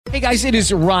Hey guys, it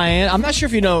is Ryan. I'm not sure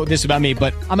if you know this about me,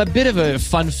 but I'm a bit of a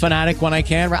fun fanatic when I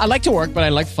can. I like to work, but I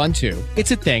like fun too.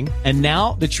 It's a thing. And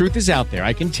now the truth is out there.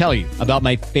 I can tell you about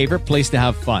my favorite place to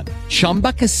have fun.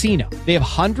 Chumba Casino. They have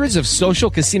hundreds of social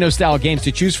casino style games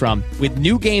to choose from with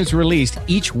new games released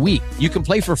each week. You can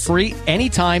play for free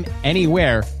anytime,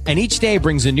 anywhere. And each day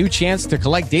brings a new chance to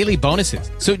collect daily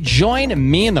bonuses. So join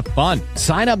me in the fun.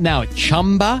 Sign up now at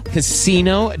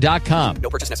ChumbaCasino.com. No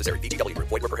purchase necessary. VGW.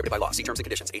 Void where prohibited by law. See terms and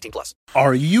conditions. 18+.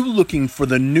 Are you looking for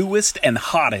the newest and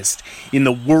hottest in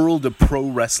the world of pro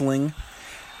wrestling?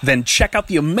 Then check out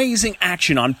the amazing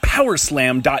action on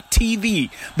Powerslam.tv,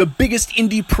 the biggest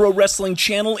indie pro wrestling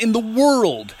channel in the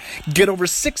world. Get over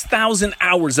 6,000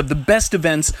 hours of the best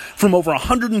events from over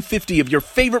 150 of your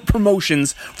favorite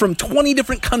promotions from 20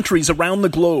 different countries around the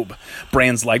globe.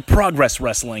 Brands like Progress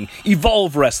Wrestling,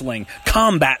 Evolve Wrestling,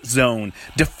 Combat Zone,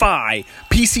 Defy,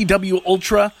 PCW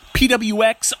Ultra,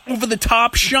 PWX, Over the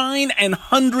Top, Shine, and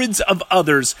hundreds of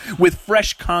others with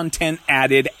fresh content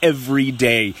added every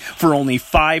day for only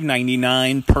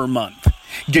 $5.99 per month.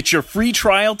 Get your free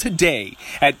trial today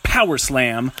at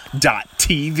Powerslam.tv.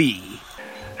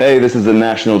 Hey, this is the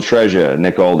national treasure,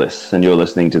 Nick Aldis, and you're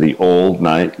listening to the All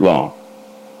Night Long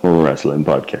Wrestling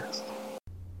Podcast.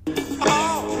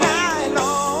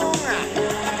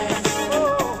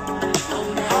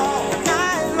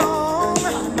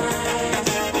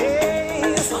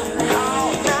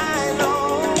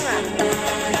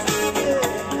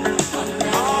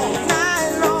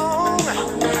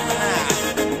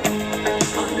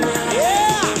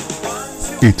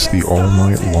 It's the All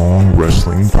Night Long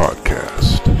Wrestling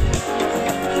Podcast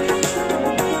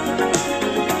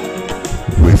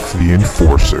with the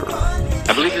Enforcer.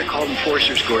 I believe you're called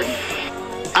enforcers, Gordon.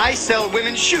 I sell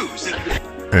women's shoes.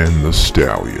 And the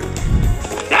Stallion.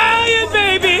 Stallion,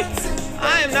 baby!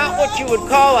 I am not what you would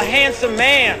call a handsome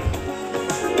man.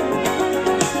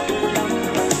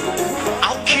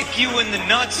 I'll kick you in the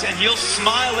nuts and you'll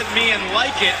smile at me and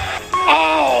like it.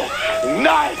 All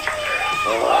night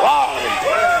long.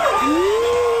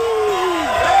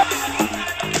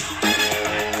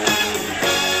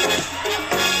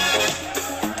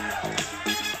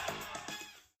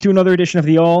 To another edition of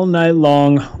the All Night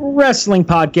Long Wrestling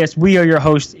Podcast. We are your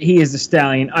host. He is the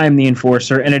Stallion. I am the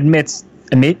Enforcer. And in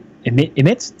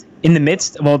the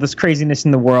midst of all this craziness in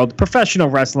the world, professional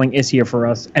wrestling is here for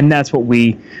us, and that's what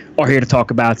we are here to talk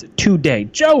about today.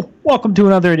 Joe, welcome to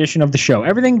another edition of the show.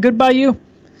 Everything good by you?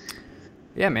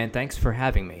 Yeah, man. Thanks for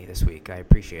having me this week. I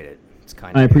appreciate it. It's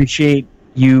kind of. I appreciate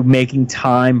you making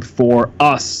time for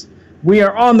us. We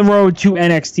are on the road to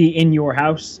NXT in your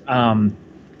house, and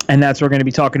that's what we're going to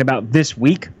be talking about this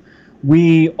week.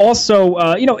 We also,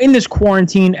 in this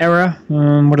quarantine era,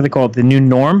 what do they call it? The new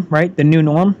norm, right? The new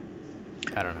norm.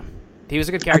 I don't know. He was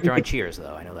a good character on Cheers,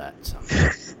 though. I know that. So.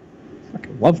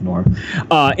 Fucking love Norm.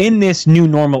 In this new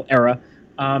normal era,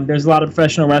 there's a lot of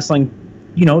professional wrestling,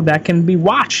 that can be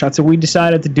watched. That's what we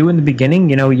decided to do in the beginning.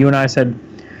 You and I said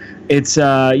it's,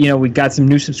 we got some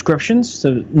new subscriptions,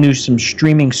 some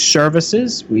streaming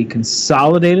services. We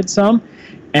consolidated some,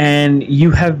 and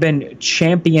you have been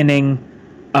championing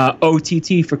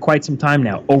OTT for quite some time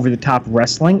now, Over the Top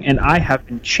Wrestling, and I have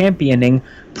been championing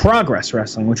Progress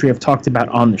Wrestling, which we have talked about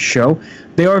on the show.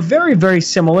 They are very, very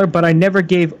similar, but I never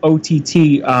gave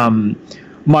OTT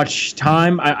much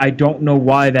time. I don't know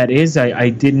why that is. I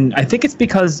didn't. I think it's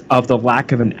because of the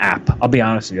lack of an app. I'll be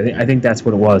honest with you. I think that's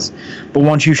what it was. But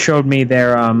once you showed me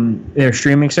their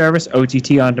streaming service,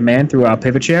 OTT on demand through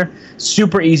Pivot Share,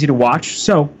 super easy to watch.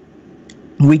 So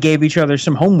we gave each other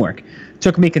some homework.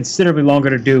 Took me considerably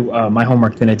longer to do my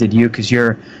homework than it did you, because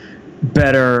you're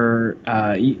better.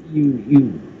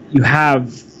 You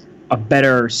have a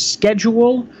better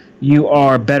schedule. You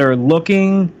are better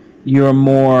looking. You're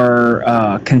more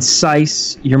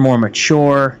concise. You're more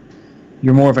mature.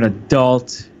 You're more of an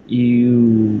adult.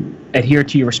 You adhere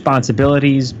to your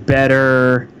responsibilities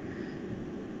better.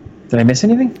 Did I miss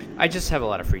anything? I just have a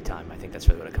lot of free time. I think that's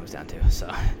really what it comes down to.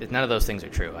 So none of those things are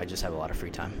true. I just have a lot of free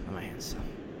time on my hands.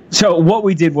 So what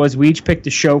we did was we each picked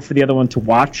a show for the other one to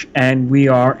watch, and we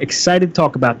are excited to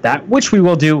talk about that, which we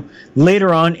will do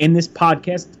later on in this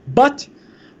podcast. But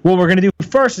what we're going to do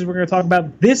first is we're going to talk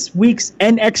about this week's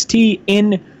NXT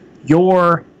in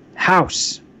your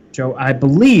house. Joe, I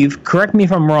believe, correct me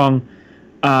if I'm wrong,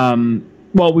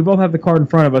 well, we both have the card in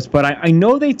front of us, but I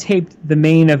know they taped the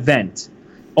main event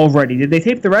already. Did they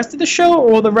tape the rest of the show,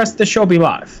 or will the rest of the show be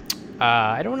live?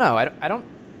 I don't know. I don't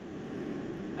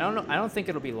know. I don't think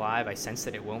it'll be live. I sense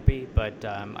that it won't be, but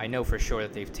I know for sure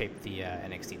that they've taped the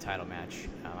NXT title match.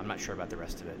 I'm not sure about the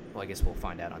rest of it. Well, I guess we'll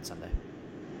find out on Sunday.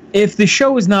 If the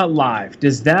show is not live,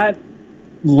 does that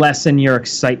lessen your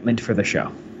excitement for the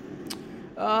show?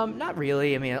 Not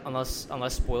really. I mean,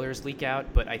 unless spoilers leak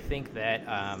out. But I think that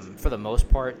for the most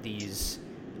part, these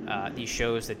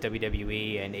shows that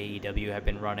WWE and AEW have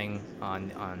been running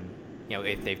on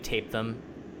if they've taped them,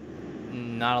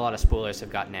 not a lot of spoilers have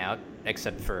gotten out,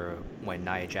 except for when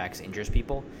Nia Jax injures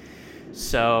people.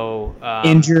 So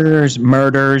injures,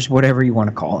 murders, whatever you want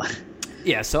to call it.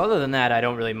 Yeah. So other than that, I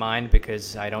don't really mind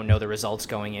because I don't know the results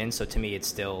going in. So to me, it's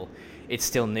still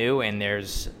new, and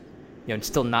there's it's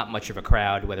still not much of a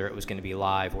crowd, whether it was going to be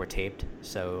live or taped.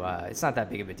 So it's not that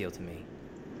big of a deal to me.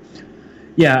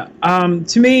 Yeah,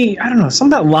 to me, I don't know,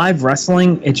 something about live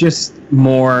wrestling, it's just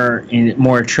more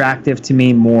attractive to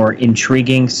me, more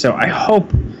intriguing. So I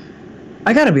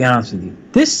gotta be honest with you,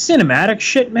 this cinematic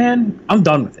shit, man, I'm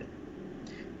done with it.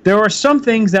 There are some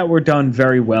things that were done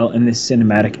very well in this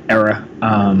cinematic era.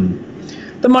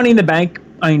 The Money in the Bank,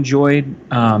 I enjoyed.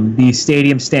 The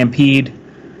Stadium Stampede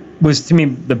was, to me,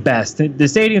 the best. The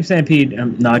Stadium Stampede,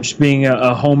 not just being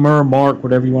a homer, mark,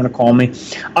 whatever you want to call me,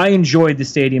 I enjoyed the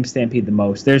Stadium Stampede the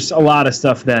most. There's a lot of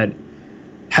stuff that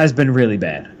has been really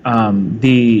bad.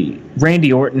 The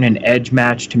Randy Orton and Edge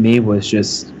match, to me, was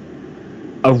just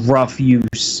a rough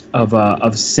use of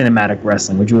cinematic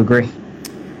wrestling. Would you agree?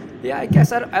 Yeah, I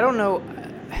guess. I don't know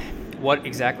what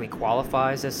exactly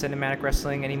qualifies as cinematic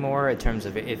wrestling anymore in terms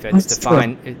of if it's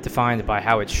defined by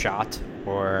how it's shot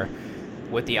or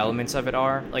what the elements of it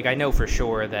are. Like, I know for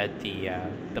sure that the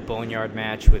Boneyard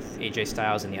match with AJ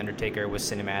Styles and The Undertaker was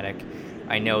cinematic.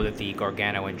 I know that the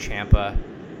Gargano and Ciampa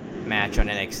match on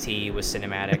NXT was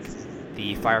cinematic.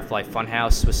 The Firefly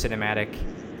Funhouse was cinematic.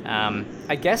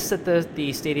 I guess that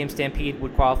the Stadium Stampede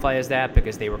would qualify as that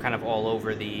because they were kind of all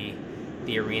over the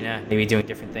arena, maybe doing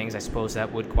different things. I suppose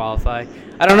that would qualify.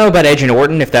 I don't know about Edge and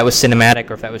Orton, if that was cinematic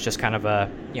or if that was just kind of a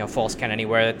false count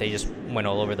anywhere that they just went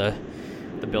all over the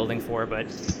building for. But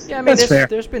yeah, I mean,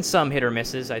 there's been some hit or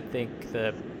misses. I think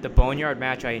the Boneyard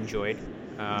match I enjoyed.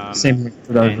 Same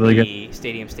for that, really good. The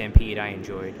Stadium Stampede I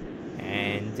enjoyed,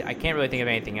 and I can't really think of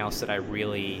anything else that I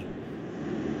really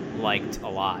liked a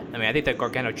lot. I mean, I think that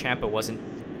Gargano Ciampa wasn't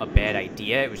a bad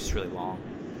idea. It was just really long.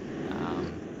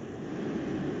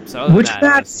 Which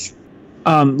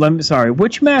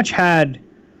match had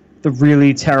the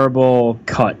really terrible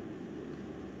cut?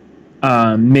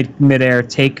 Mid-air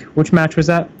take. Which match was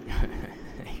that?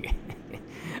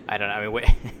 I don't know. I mean,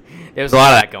 there was a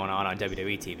lot of that going on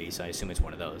WWE TV, so I assume it's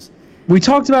one of those. We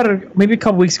talked about it maybe a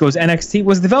couple weeks ago. It was NXT.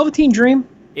 Was the Velveteen Dream?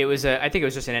 It was. I think it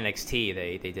was just an NXT.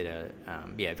 They did a.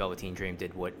 Velveteen Dream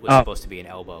did what was supposed to be an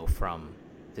elbow from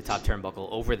the top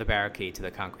turnbuckle over the barricade to the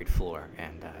concrete floor,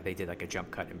 and they did like a jump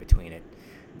cut in between it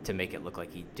to make it look like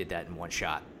he did that in one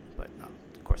shot. But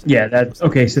of course. Yeah, that's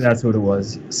okay. So that's what it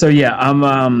was. So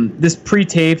yeah, this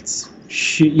pre-taped,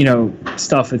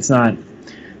 stuff. It's not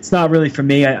really for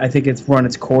me. I think it's run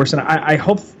its course, and I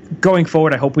hope going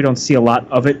forward, I hope we don't see a lot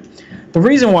of it. The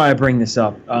reason why I bring this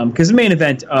up, because the main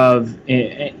event of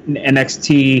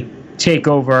NXT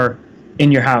TakeOver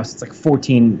in your house, it's like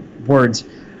 14 words,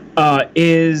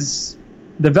 is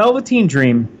the Velveteen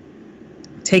Dream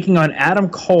taking on Adam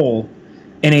Cole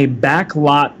in a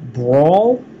backlot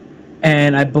brawl.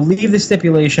 And I believe the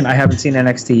stipulation, I haven't seen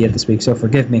NXT yet this week, so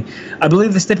forgive me. I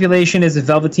believe the stipulation is if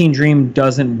Velveteen Dream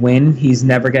doesn't win, he's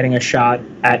never getting a shot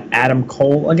at Adam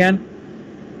Cole again.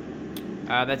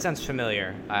 That sounds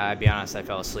familiar. I'll be honest, I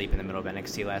fell asleep in the middle of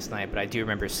NXT last night, but I do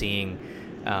remember seeing,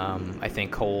 I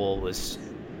think Cole was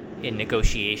in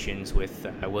negotiations with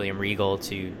William Regal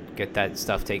to get that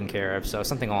stuff taken care of, so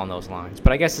something along those lines.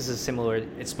 But I guess this is similar.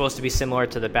 It's supposed to be similar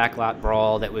to the backlot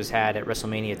brawl that was had at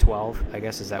WrestleMania 12. I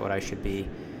guess, is that what I should be?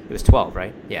 It was 12,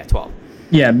 right? Yeah, 12.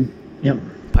 Yeah. Yep.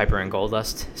 Piper and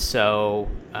Goldust. So,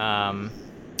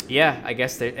 yeah, I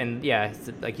guess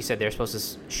like you said, they're supposed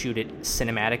to shoot it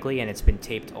cinematically, and it's been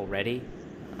taped already.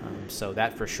 So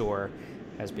that for sure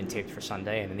has been taped for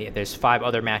Sunday, and then there's 5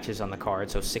 other matches on the card,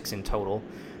 so 6 in total.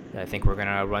 I think we're going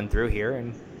to run through here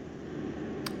and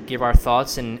give our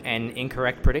thoughts and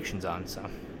incorrect predictions on. So,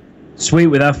 sweet.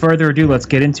 Without further ado, let's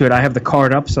get into it. I have the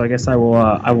card up, so I guess I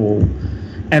will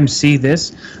MC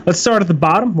this. Let's start at the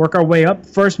bottom, work our way up.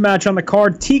 First match on the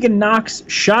card, Tegan Nox,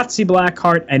 Shotzi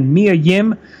Blackheart, and Mia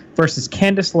Yim versus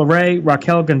Candice LeRae,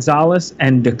 Raquel Gonzalez,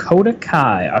 and Dakota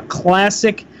Kai. A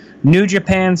classic New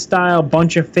Japan style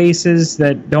bunch of faces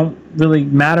that don't really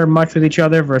matter much with each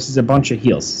other versus a bunch of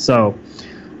heels. So,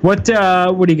 what do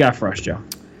you got for us, Joe?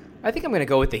 I think I'm going to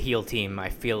go with the heel team. I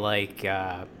feel like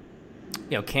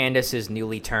Candice is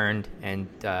newly turned, and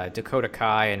Dakota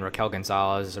Kai and Raquel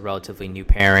Gonzalez is a relatively new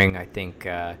pairing. I think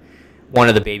one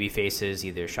of the baby faces,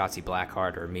 either Shotzi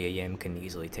Blackheart or Mia Yim, can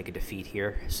easily take a defeat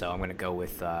here. So I'm going to go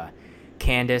with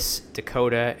Candice,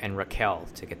 Dakota, and Raquel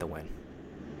to get the win.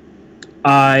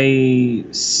 I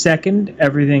second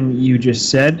everything you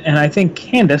just said, and I think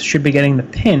Candice should be getting the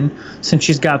pin since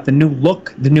she's got the new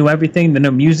look, the new everything, the new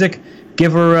music.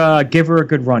 Give her a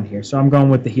good run here. So I'm going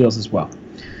with the heels as well.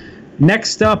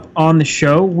 Next up on the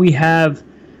show, we have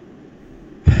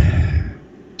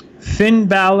Finn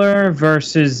Balor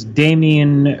versus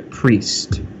Damian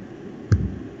Priest.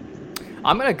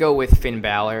 I'm going to go with Finn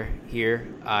Balor here.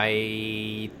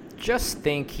 I just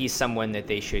think he's someone that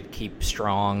they should keep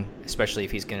strong, especially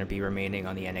if he's going to be remaining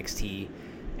on the NXT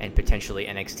and potentially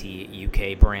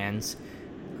NXT UK brands.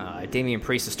 Damian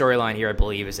Priest, the storyline here, I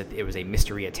believe, is that it was a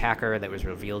mystery attacker that was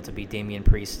revealed to be Damian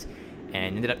Priest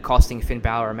and ended up costing Finn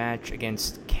Balor a match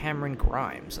against Cameron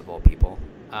Grimes, of all people.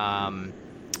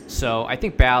 So I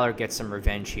think Balor gets some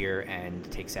revenge here and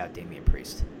takes out Damian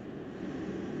Priest.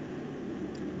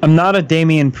 I'm not a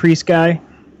Damian Priest guy.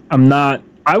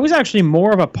 I was actually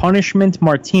more of a Punishment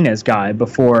Martinez guy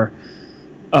before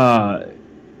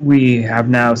we have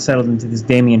now settled into this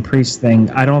Damian Priest thing.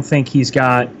 I don't think he's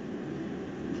got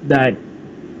that.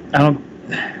 I don't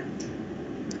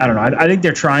know. I think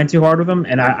they're trying too hard with him,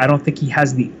 and I don't think he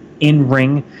has the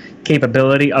in-ring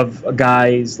capability of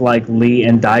guys like Lee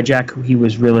and Dijak, who he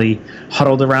was really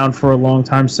huddled around for a long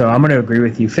time. So I'm going to agree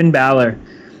with you. Finn Balor,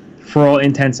 for all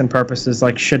intents and purposes,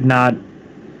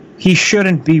 he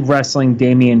shouldn't be wrestling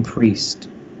Damian Priest,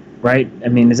 right? I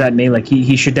mean, is that me? Like,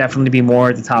 he should definitely be more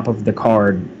at the top of the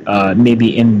card,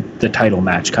 maybe in the title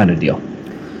match kind of deal.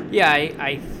 Yeah,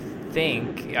 I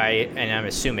think, and I'm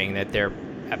assuming that their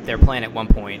plan at one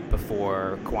point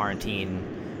before quarantine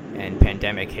and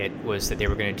pandemic hit was that they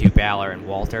were going to do Balor and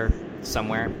Walter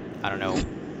somewhere. I don't know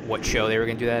what show they were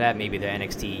going to do that at. Maybe the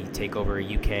NXT TakeOver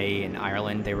UK and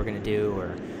Ireland they were going to do,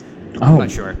 or I'm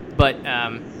not sure. But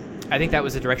I think that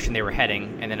was the direction they were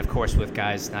heading, and then of course with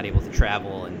guys not able to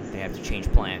travel and they have to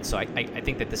change plans. So I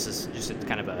think that this is just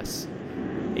kind of a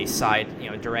side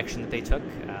direction that they took.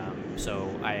 So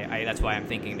that's why I'm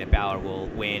thinking that Balor will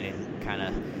win and kind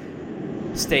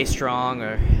of stay strong,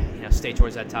 or stay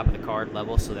towards that top of the card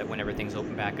level, so that when everything's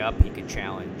open back up, he could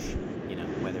challenge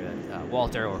whether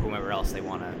Walter or whomever else they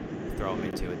want to throw him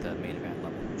into at the main event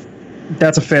level.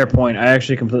 That's a fair point. I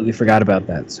actually completely forgot about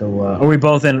that. So are we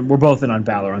both in? We're both in on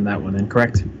Balor on that one, then,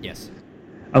 correct? Yes.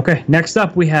 Okay. Next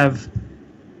up, we have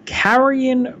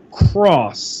Karrion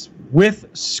Kross with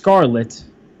Scarlett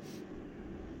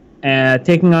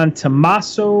taking on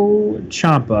Tommaso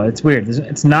Ciampa. It's weird.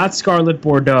 It's not Scarlett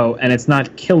Bordeaux and it's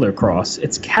not Killer Kross.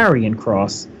 It's Karrion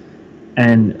Kross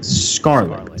and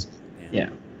Scarlett. Yeah.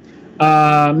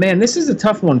 Man, this is a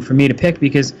tough one for me to pick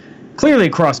because clearly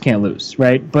Kross can't lose,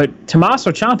 right? But Tommaso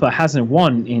Ciampa hasn't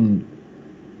won in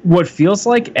what feels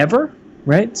like ever,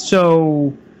 right?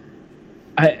 So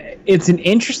it's an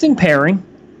interesting pairing.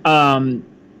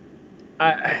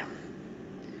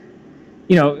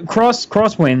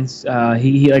 Kross wins.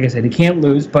 He like I said, he can't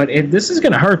lose, but this is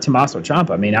going to hurt Tommaso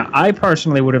Ciampa. I mean, I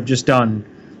personally would have just done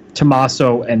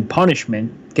Tommaso and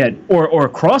punishment, or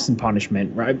Kross and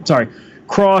punishment, right? Sorry,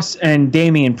 Kross and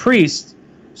Damian Priest.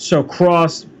 So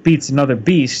Kross beats another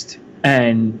beast,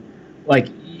 and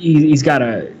he's got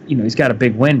a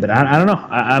big win. But I don't know.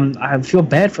 I feel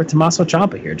bad for Tommaso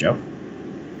Ciampa here, Joe.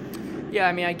 Yeah,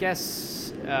 I mean, I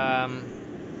guess.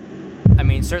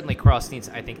 Certainly Kross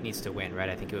needs to win, right?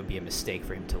 I think it would be a mistake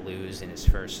for him to lose in his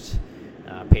first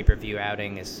pay-per-view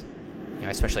outing,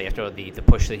 especially after the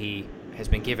push that he has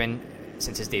been given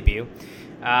since his debut.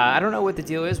 I don't know what the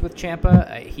deal is with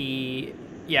Ciampa. He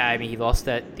lost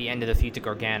at the end of the feud to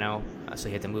Gargano, so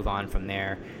he had to move on from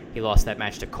there. He lost that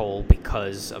match to Cole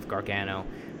because of Gargano.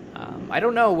 I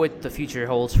don't know what the future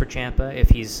holds for Ciampa, if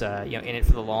he's in it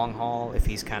for the long haul, if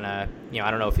he's kind of,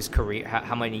 I don't know if his career,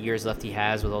 how many years left he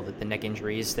has with all the neck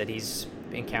injuries that he's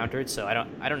encountered. So I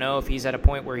don't know if he's at a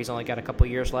point where he's only got a couple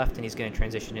years left and he's going to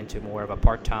transition into more of a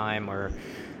part-time or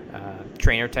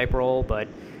trainer type role. But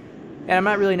I'm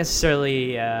not really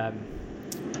necessarily, I'm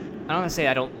not saying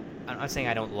I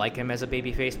don't like him as a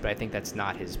babyface, but I think that's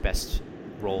not his best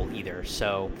role either.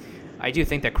 So I do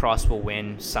think that Kross will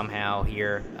win somehow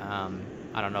here.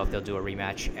 I don't know if they'll do a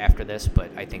rematch after this, but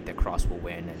I think that Kross will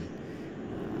win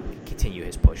and continue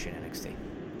his push in NXT.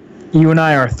 You and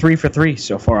I are 3 for 3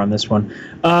 so far on this one.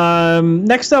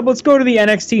 Next up, let's go to the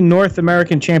NXT North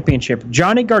American Championship.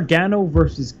 Johnny Gargano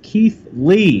versus Keith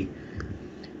Lee.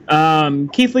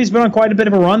 Keith Lee's been on quite a bit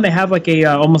of a run. They have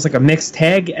almost like a mixed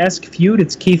tag-esque feud.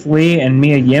 It's Keith Lee and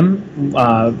Mia Yim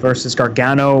versus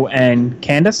Gargano and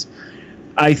Candice.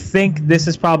 I think this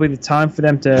is probably the time for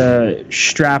them to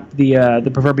strap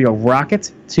the proverbial rocket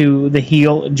to the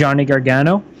heel Johnny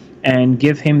Gargano and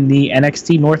give him the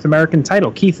NXT North American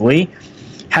title. Keith Lee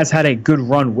has had a good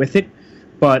run with it,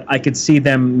 but I could see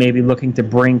them maybe looking to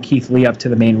bring Keith Lee up to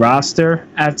the main roster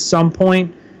at some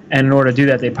point. And in order to do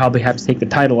that, they probably have to take the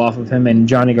title off of him. And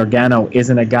Johnny Gargano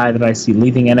isn't a guy that I see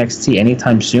leaving NXT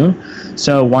anytime soon.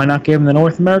 So why not give him the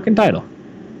North American title?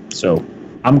 So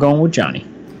I'm going with Johnny.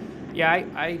 Yeah,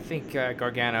 I think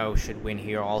Gargano should win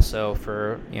here also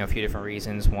for a few different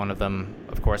reasons. One of them,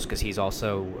 of course, because he's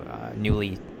also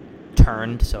newly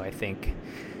turned. So I think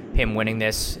him winning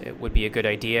this would be a good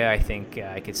idea. I think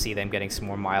I could see them getting some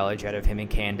more mileage out of him and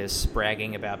Candice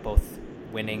bragging about both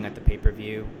winning at the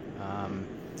pay-per-view.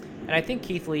 And I think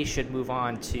Keith Lee should move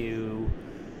on to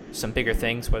some bigger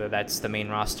things, whether that's the main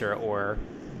roster or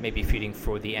maybe feuding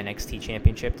for the NXT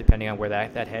Championship, depending on where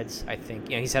that heads. I think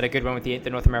he's had a good run with the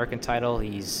North American title.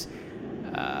 He's,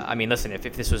 listen, if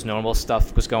this was normal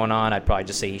stuff was going on, I'd probably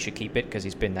just say he should keep it because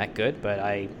he's been that good. But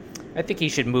I think he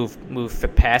should move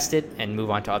past it and move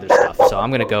on to other stuff. So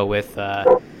I'm gonna go with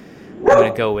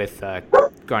Johnny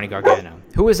Gargano.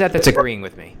 Who is that's agreeing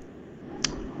with me?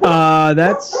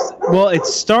 It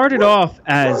started off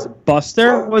as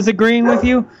Buster was agreeing with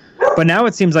you, but now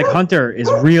it seems like Hunter is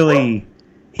really,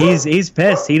 he's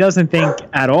pissed. He doesn't think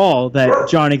at all that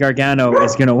Johnny Gargano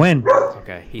is going to win.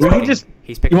 Okay. You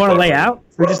want to lay out?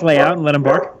 We just lay out and let him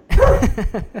bark?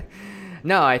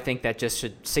 No, I think that just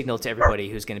should signal to everybody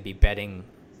who's going to be betting,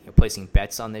 placing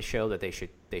bets on this show that they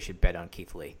should bet on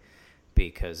Keith Lee,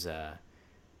 because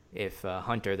if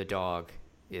Hunter the dog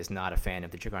is not a fan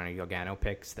of the Johnny Gargano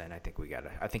picks, then I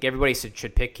think everybody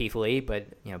should pick Keith Lee, but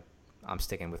I'm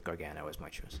sticking with Gargano as my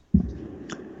choice.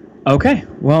 Okay.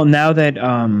 Well, now that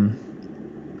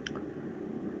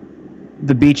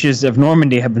the beaches of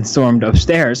Normandy have been stormed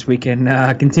upstairs, we can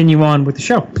continue on with the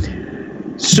show.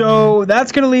 So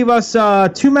that's going to leave us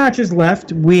 2 matches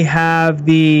left. We have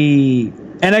the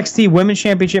NXT Women's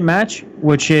Championship match,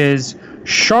 which is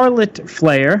Charlotte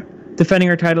Flair defending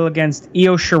her title against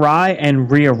Io Shirai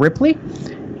and Rhea Ripley.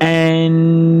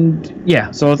 And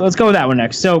yeah, so let's go with that one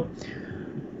next. So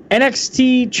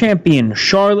NXT champion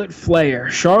Charlotte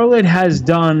Flair. Charlotte has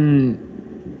done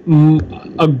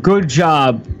a good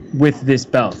job with this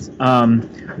belt.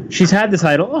 She's had the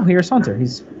title. Oh, here's Hunter.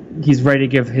 He's ready to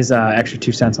give his extra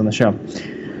 2 cents on the show.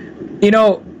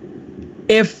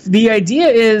 If the idea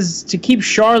is to keep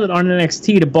Charlotte on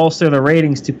NXT to bolster the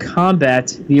ratings to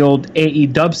combat the old AE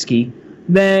Dubsky,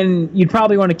 then you'd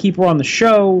probably want to keep her on the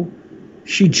show.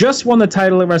 She just won the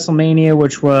title at WrestleMania,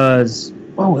 which was...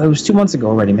 Oh, that was 2 months ago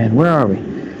already, man. Where are we?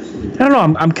 I don't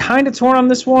know. I'm kind of torn on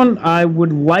this one. I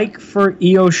would like for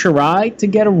Io Shirai to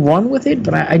get a run with it,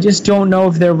 but I just don't know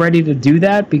if they're ready to do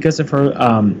that because of her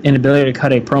inability to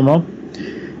cut a promo.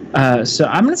 So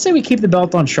I'm going to say we keep the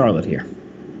belt on Charlotte here.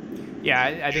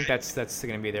 Yeah, I think that's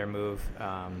going to be their move.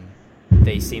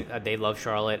 They love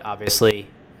Charlotte, obviously.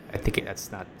 I think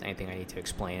that's not anything I need to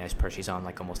explain, as per she's on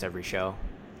like almost every show.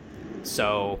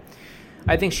 So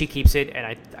I think she keeps it,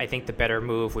 and I think the better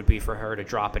move would be for her to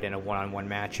drop it in a one-on-one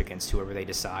match against whoever they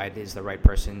decide is the right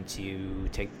person to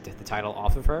take the title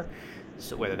off of her.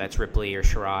 So whether that's Ripley or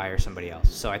Shirai or somebody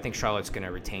else. So I think Charlotte's going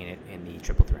to retain it in the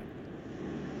triple threat.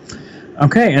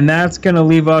 Okay, and that's going to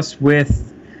leave us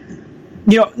with...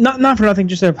 not for nothing,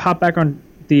 just to hop back on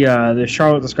the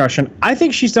Charlotte discussion. I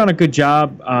think she's done a good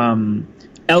job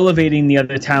elevating the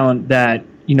other talent that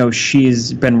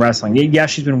she's been wrestling. Yeah,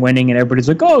 she's been winning, and everybody's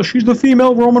like, "Oh, she's the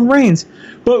female Roman Reigns."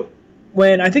 But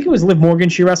when I think it was Liv Morgan,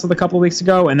 she wrestled a couple of weeks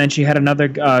ago, and then she had another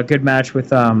good match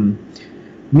with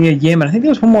Mia Yim, and I think there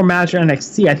was one more match on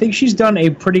NXT. I think she's done a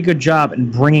pretty good job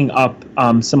in bringing up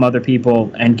some other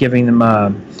people and giving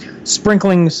them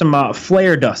sprinkling some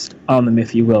Flair dust on them,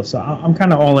 if you will. So I'm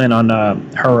kind of all in on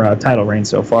her title reign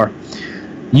so far.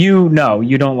 You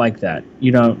don't like that.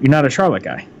 You're not a Charlotte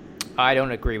guy. I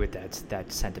don't agree with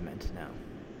that sentiment, no.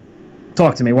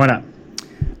 Talk to me. Why not?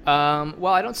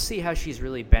 Well, I don't see how she's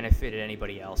really benefited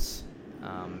anybody else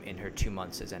in her 2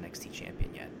 months as NXT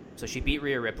champion yet. So she beat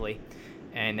Rhea Ripley,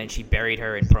 and then she buried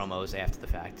her in promos after the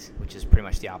fact, which is pretty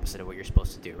much the opposite of what you're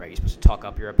supposed to do, right? You're supposed to talk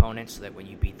up your opponent so that when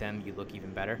you beat them, you look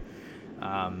even better.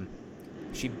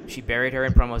 She buried her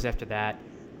in promos after that.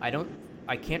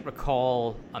 I can't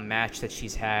recall a match that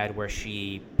she's had where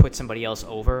she put somebody else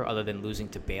over other than losing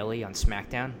to Bayley on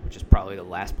SmackDown, which is probably the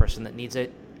last person that needs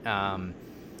it.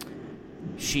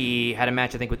 She had a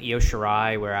match, I think, with Io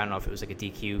Shirai where I don't know if it was like a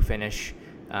DQ finish.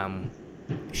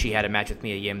 She had a match with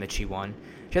Mia Yim that she won.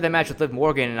 She had that match with Liv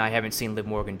Morgan, and I haven't seen Liv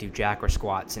Morgan do jack or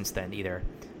squat since then either.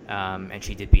 And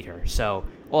she did beat her. So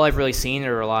all I've really seen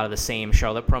are a lot of the same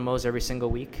Charlotte promos every single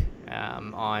week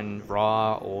on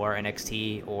Raw or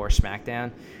NXT or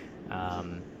SmackDown.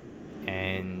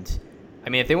 And I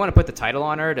mean, if they want to put the title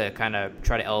on her to kind of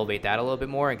try to elevate that a little bit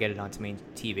more and get it onto main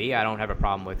TV, I don't have a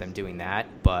problem with them doing that.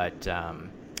 But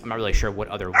I'm not really sure what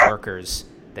other workers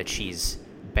that she's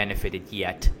benefited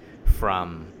yet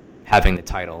from having the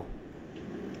title.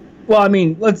 Well, I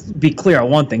mean, let's be clear on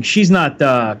one thing. She's not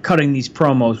cutting these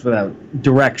promos without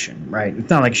direction, right? It's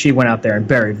not like she went out there and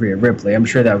buried Rhea Ripley. I'm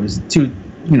sure that was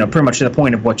pretty much to the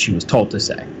point of what she was told to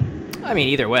say. I mean,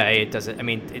 either way, it doesn't. I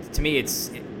mean, to me,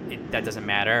 that doesn't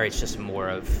matter. It's just more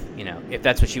of, if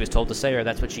that's what she was told to say or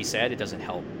that's what she said, it doesn't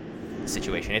help the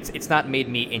situation. It's not made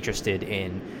me interested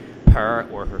in her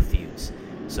or her feuds.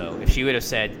 So if she would have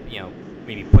said,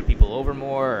 maybe put people over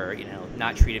more, or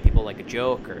not treated people like a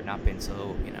joke, or not been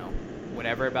so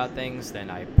whatever about things,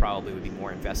 then I probably would be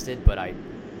more invested. But I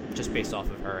just based off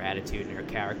of her attitude and her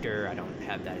character, I don't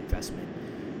have that investment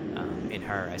in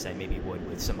her as I maybe would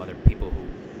with some other people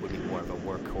who would be more of a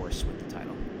workhorse with the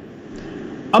title.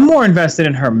 I'm more invested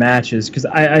in her matches because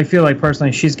I feel like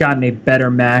personally she's gotten a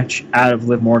better match out of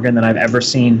Liv Morgan than I've ever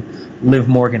seen Liv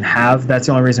Morgan have. That's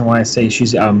the only reason why I say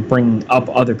she's bringing up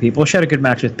other people. She had a good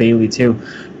match with Bayley too,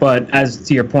 but as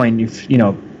to your point,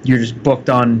 you're just booked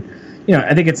on.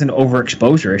 I think it's an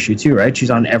overexposure issue too, right?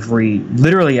 She's on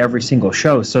literally every single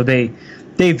show, so they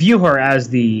view her as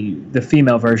the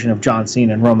female version of John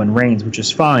Cena and Roman Reigns, which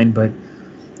is fine, but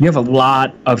you have a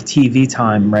lot of TV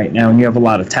time right now, and you have a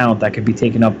lot of talent that could be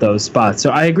taking up those spots.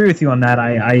 So I agree with you on that.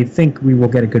 I think we will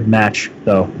get a good match,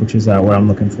 though, which is what I'm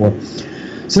looking for.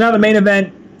 So now the main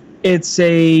event, it's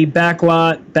a back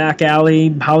lot, back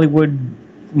alley, Hollywood,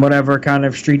 whatever kind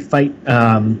of street fight.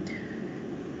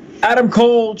 Adam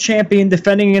Cole, champion,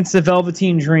 defending against the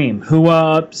Velveteen Dream, who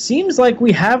seems like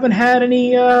we haven't had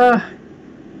any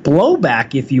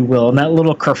blowback, if you will, in that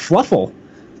little kerfluffle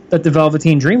that the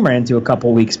Velveteen Dream ran into a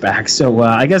couple weeks back. So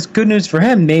I guess good news for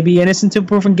him. Maybe innocent until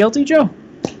proven guilty, Joe?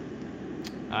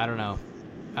 I don't know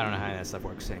how that stuff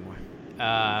works anymore.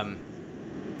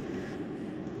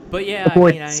 But yeah,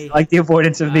 I like the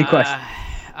avoidance of the question.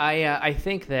 I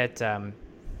think that I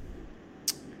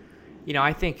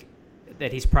think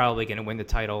that he's probably going to win the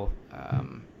title.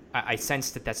 I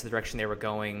sensed that that's the direction they were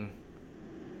going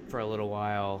for a little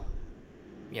while.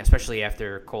 Especially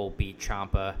after Cole beat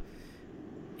Ciampa.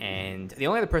 And the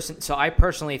only other person, so I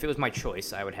personally, if it was my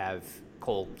choice, I would have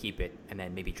Cole keep it and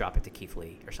then maybe drop it to Keith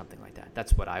Lee or something like that.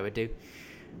 That's what I would do.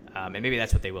 And maybe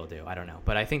that's what they will do. I don't know.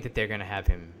 But I think that they're going to have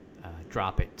him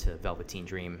drop it to Velveteen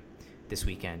Dream this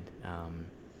weekend.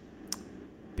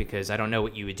 Because I don't know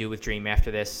what you would do with Dream after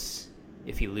this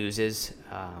if he loses.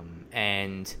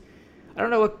 And I don't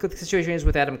know what the situation is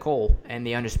with Adam Cole and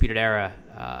the Undisputed Era.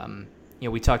 We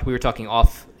were talking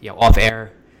off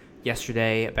air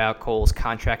yesterday about Cole's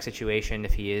contract situation.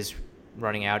 If he is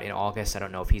running out in August, I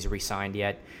don't know if he's re-signed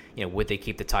yet. Would they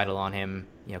keep the title on him,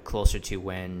 closer to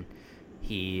when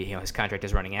his contract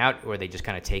is running out, or they just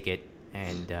kind of take it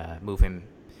and move him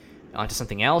onto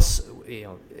something else,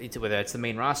 whether it's the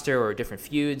main roster or different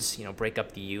feuds, break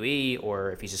up the UE,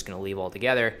 or if he's just going to leave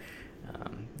altogether.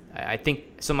 I think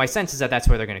so. My sense is that that's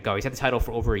where they're going to go. He's had the title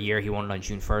for over a year. He won it on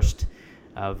June 1st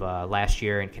of last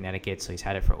year in Connecticut, so he's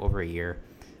had it for over a year.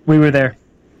 We were there.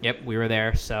 Yep, we were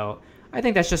there. So I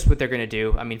think that's just what they're going to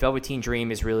do. I mean, Velveteen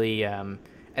Dream is really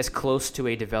as close to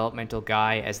a developmental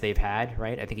guy as they've had,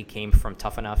 right? I think he came from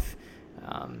Tough Enough.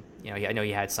 I know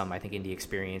he had some, indie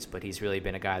experience, but he's really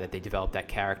been a guy that they developed that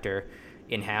character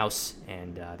in-house,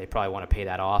 and they probably want to pay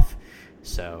that off.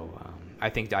 So I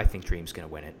think Dream's going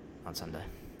to win it on Sunday.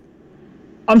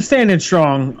 I'm standing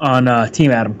strong on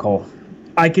Team Adam Cole.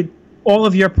 All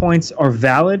of your points are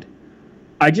valid.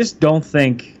 I just don't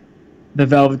think the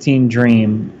Velveteen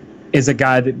Dream is a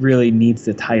guy that really needs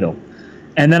the title.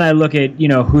 And then I look at,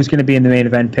 who's going to be in the main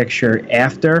event picture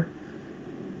after.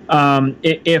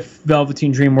 If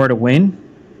Velveteen Dream were to win,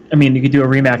 I mean, you could do a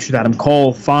rematch with Adam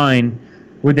Cole, fine,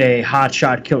 with a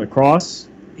hotshot Killer Cross.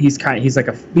 He's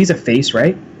a face,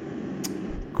 right?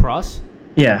 Cross?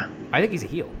 Yeah. I think he's a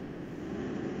heel.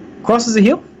 Cross is a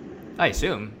heel? I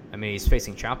assume. I mean, he's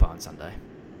facing Ciampa on Sunday,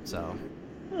 so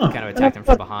he kind of attacked him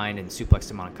from behind and suplexed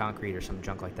him on concrete or some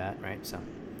junk like that, right? So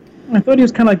I thought he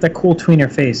was kind of like that cool tweener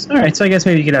face. All right, so I guess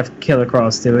maybe you could have Killer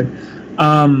Cross do it.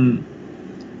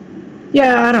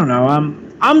 Yeah, I don't know.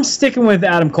 I'm sticking with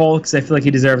Adam Cole because I feel like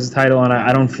he deserves the title, and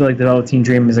I don't feel like the Velveteen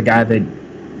Dream is a guy that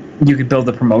you could build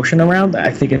the promotion around.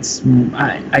 I think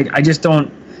I just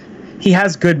don't. He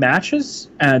has good matches,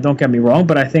 don't get me wrong,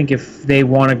 but I think if they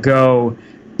want to go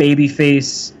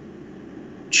babyface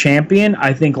champion,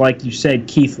 I think, like you said,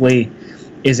 Keith Lee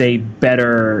is a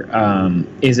better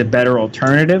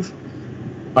alternative.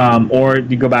 Or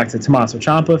you go back to Tommaso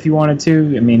Ciampa if you wanted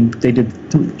to. I mean, they did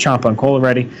Ciampa and Cole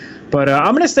already. But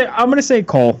I'm gonna say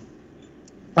Cole.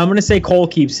 I'm gonna say Cole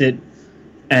keeps it,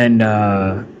 and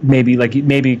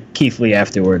maybe Keith Lee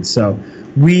afterwards. So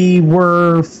we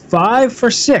were 5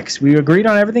 for 6. We agreed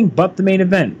on everything but the main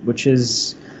event, which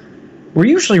is we're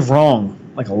usually wrong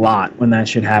like a lot when that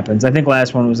shit happens. I think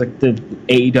last one was like the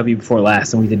AEW before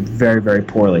last, and we did very, very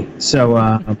poorly. So,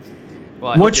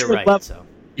 well, what's your right, level? So.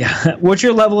 Yeah, what's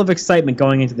your level of excitement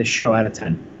going into this show out of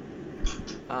 10?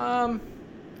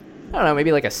 I don't know,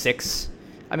 maybe like a 6.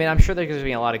 I mean, I'm sure there's going to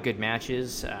be a lot of good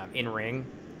matches in ring,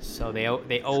 so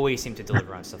they always seem to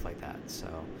deliver on stuff like that. So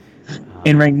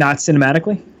in ring, not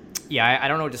cinematically. Yeah, I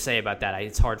don't know what to say about that.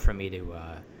 It's hard for me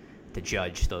to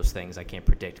judge those things. I can't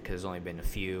predict because there's only been a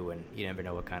few, and you never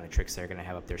know what kind of tricks they're going to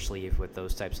have up their sleeve with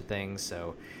those types of things.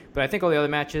 So, but I think all the other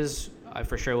matches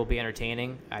for sure will be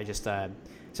entertaining. I just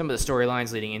some of the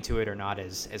storylines leading into it are not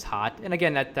as hot, and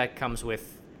again that comes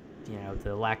with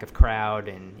the lack of crowd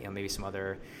and maybe some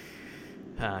other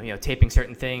taping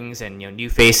certain things and new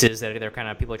faces that they're kind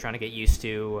of people are trying to get used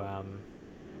to.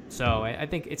 So I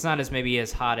think it's not maybe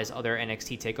as hot as other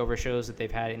NXT TakeOver shows that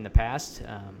they've had in the past.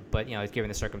 But given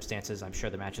the circumstances, I'm sure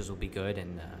the matches will be good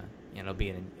and it'll be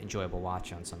an enjoyable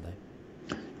watch on Sunday.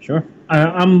 Sure,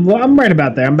 I'm right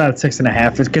about there. I'm about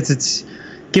 6.5 because it's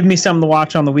giving me something to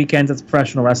watch on the weekends. That's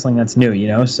professional wrestling. That's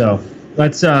new, So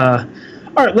let's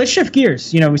all right. Let's shift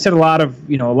gears. We said a lot of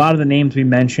the names we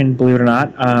mentioned, believe it or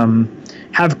not,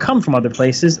 have come from other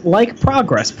places like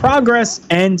Progress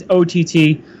and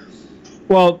OTT.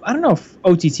 Well, I don't know if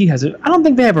OTT has it. I don't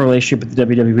think they have a relationship with the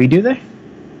WWE, do they?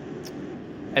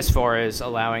 As far as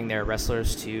allowing their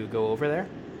wrestlers to go over there?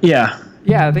 Yeah.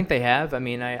 Yeah, I think they have. I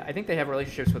mean, I think they have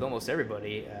relationships with almost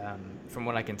everybody, from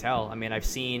what I can tell. I mean,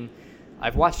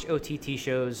 I've watched OTT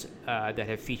shows that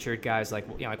have featured guys like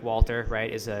Walter,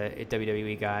 right, is a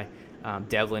WWE guy.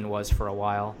 Devlin was for a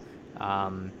while.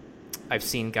 I've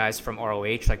seen guys from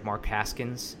ROH like Mark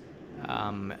Haskins,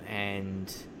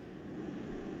 and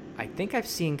I think I've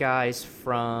seen guys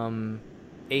from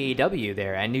AEW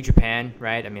there and New Japan,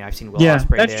 right? I mean, I've seen Will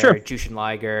Ospreay there, true. Jushin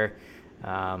Liger.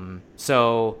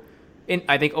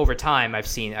 I think over time I've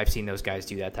seen those guys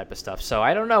do that type of stuff. So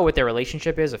I don't know what their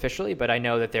relationship is officially, but I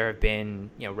know that there have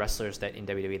been wrestlers that in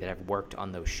WWE that have worked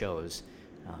on those shows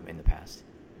in the past.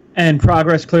 And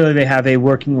Progress, clearly they have a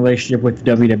working relationship with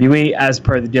the WWE as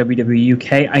per the WWE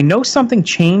UK. I know something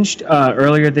changed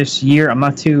earlier this year. I'm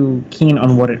not too keen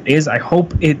on what it is. I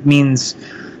hope it means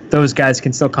those guys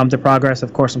can still come to Progress.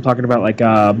 Of course, I'm talking about like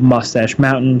Mustache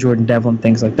Mountain, Jordan Devlin,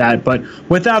 things like that. But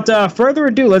without further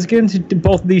ado, let's get into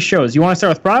both of these shows. You want to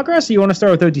start with Progress or you want to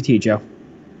start with OTT, Joe?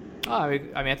 I mean,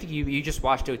 I think you just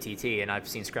watched OTT, and I've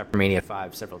seen Scrappermania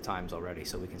 5 several times already,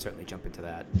 so we can certainly jump into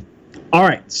that. All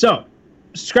right, so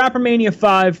Scrappermania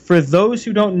 5, for those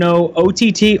who don't know,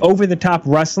 OTT, Over the Top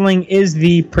Wrestling, is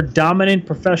the predominant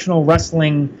professional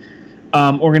wrestling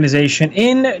organization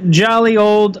in jolly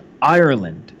old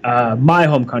Ireland, my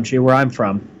home country, where I'm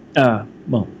from.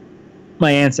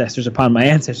 My ancestors are from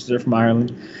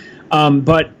Ireland.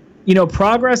 But,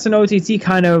 Progress and OTT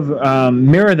kind of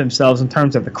mirror themselves in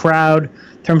terms of the crowd,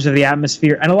 in terms of the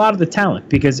atmosphere, and a lot of the talent,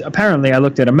 because apparently I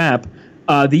looked at a map.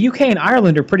 The UK and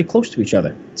Ireland are pretty close to each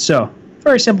other. So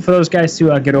very simple for those guys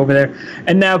to get over there.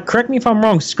 And now, correct me if I'm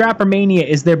wrong, Scrappermania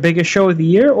is their biggest show of the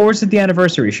year, or is it the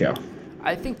anniversary show?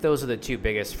 I think those are the two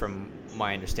biggest from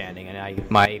my understanding. And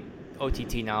my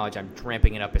OTT knowledge, I'm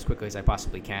ramping it up as quickly as I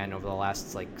possibly can over the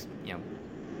last 8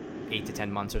 to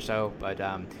 10 months or so. But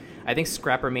I think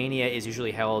Scrappermania is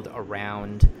usually held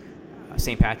around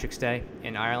St. Patrick's Day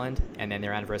in Ireland, and then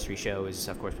their anniversary show is,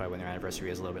 of course, probably when their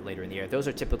anniversary is a little bit later in the year. Those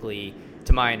are typically,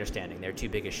 to my understanding, their two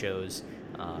biggest shows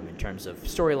in terms of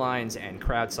storylines and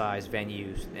crowd size,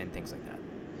 venues, and things like that.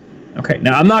 Okay,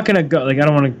 now I'm not gonna go I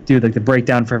don't want to do the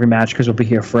breakdown for every match because we'll be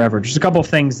here forever. Just a couple of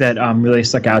things that really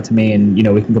stuck out to me, and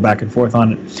we can go back and forth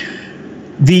on it.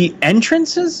 The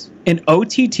entrances in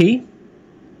OTT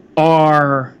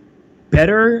are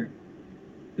better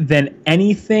than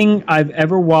anything I've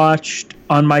ever watched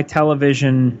on my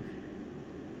television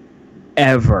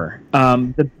ever.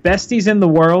 The besties in the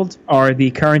world are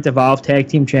the current Evolve Tag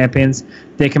Team Champions.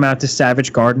 They come out to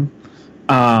Savage Garden.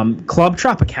 Club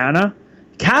Tropicana,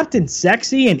 Captain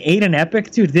Sexy, and Aiden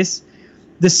Epic. Dude,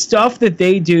 the stuff that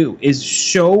they do is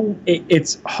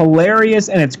it's hilarious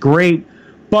and it's great.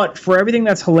 But for everything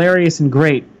that's hilarious and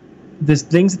great, the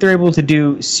things that they're able to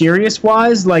do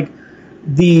serious-wise, like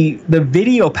the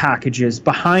video packages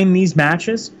behind these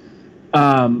matches,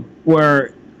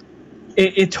 where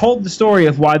it told the story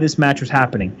of why this match was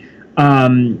happening.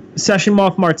 Session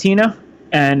Moth Martina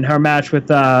and her match with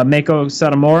Meiko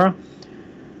Satomura,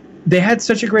 they had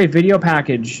such a great video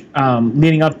package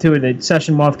leading up to it that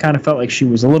Session Moth kind of felt like she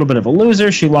was a little bit of a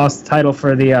loser. She lost the title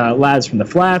for the lads from the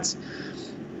Flats.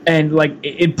 And, like,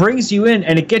 it brings you in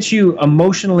and it gets you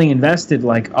emotionally invested.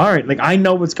 Like, all right, like, I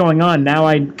know what's going on. Now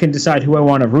I can decide who I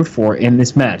want to root for in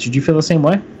this match. Did you feel the same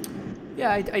way? Yeah,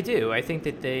 I do. I think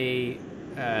that the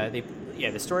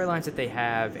storylines that they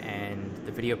have and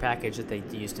the video package that they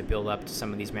use to build up to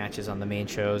some of these matches on the main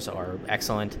shows are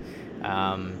excellent.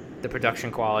 The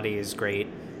production quality is great.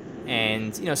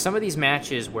 And, you know, some of these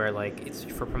matches where, like, it's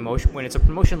for promotion, when it's a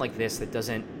promotion like this that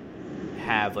doesn't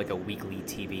have, like, a weekly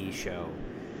TV show,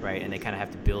 right? And they kind of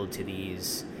have to build to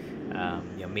these,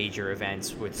 major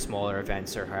events with smaller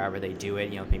events or however they do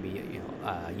it. Maybe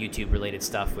YouTube related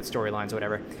stuff with storylines or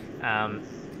whatever.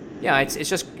 It's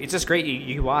just great.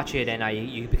 You watch it and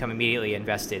you become immediately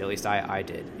invested. At least I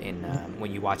did in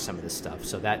when you watch some of this stuff.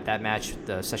 So that match,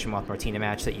 the Session Moth Martina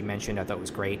match that you mentioned, I thought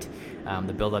was great.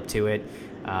 The build up to it.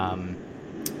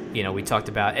 We talked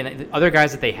about, and the other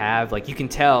guys that they have, like, you can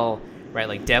tell, right?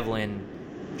 Like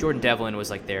Jordan Devlin was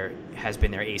like has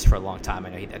been their ace for a long time. I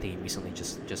think he recently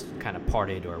just kind of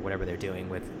parted or whatever they're doing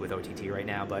with OTT right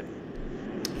now, but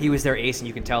he was their ace, and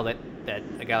you can tell that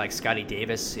a guy like Scotty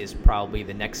Davis is probably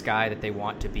the next guy that they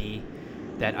want to be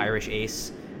that Irish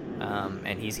ace,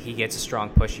 and he gets a strong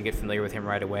push. You get familiar with him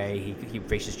right away. He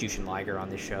faces Jushin Liger on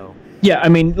this show. Yeah, I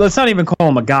mean, let's not even call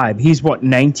him a guy. He's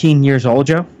 19 years old,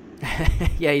 Joe?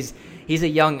 Yeah, he's a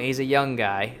young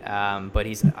guy, but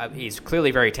he's clearly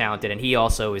very talented, and he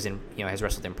also is has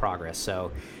wrestled in Progress.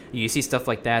 So you see stuff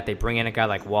like that. They bring in a guy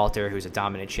like Walter, who's a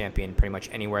dominant champion pretty much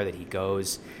anywhere that he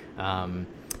goes.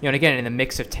 And again, in the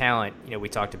mix of talent, we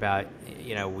talk about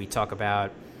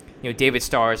David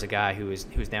Starr is a guy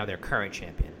who's now their current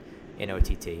champion in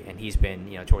OTT, and he's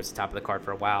been towards the top of the card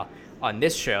for a while. On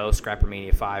this show,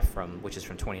 Scrappermania 5, which is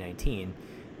from 2019,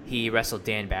 he wrestled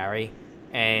Dan Barry.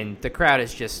 And the crowd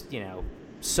is just,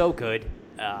 so good,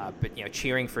 but,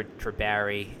 cheering for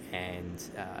Barry and,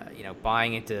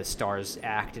 buying into Starr's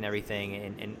act and everything.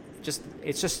 And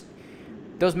it's just,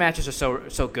 those matches are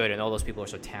so good, and all those people are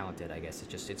so talented, I guess.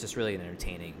 It's just really an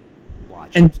entertaining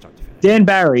watch and from start to finish. Dan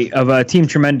Barry of Team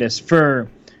Tremendous,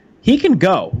 he can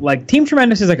go. Like, Team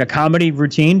Tremendous is like a comedy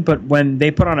routine, but when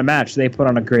they put on a match, they put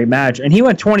on a great match. And he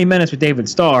went 20 minutes with David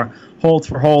Starr, hold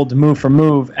for hold, move for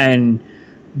move, and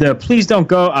the please don't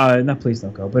go, not please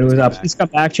don't go, but it was please come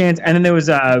back chant. And then there was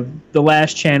the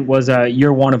last chant was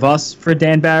you're one of us for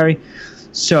Dan Barry.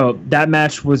 So that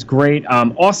match was great.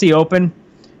 Aussie Open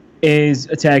is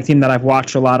a tag team that I've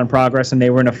watched a lot in Progress, and they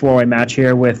were in a 4-way match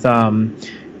here with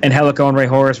Angelico and Ray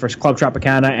Horace versus Club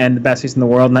Tropicana and the Besties in the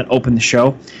World, and that opened the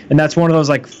show. And that's one of those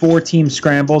like 4-team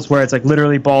scrambles where it's like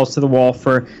literally balls to the wall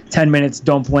for 10 minutes,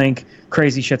 don't blink,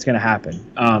 crazy shit's going to happen.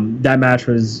 That match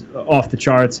was off the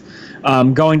charts.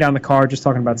 Going down the card, just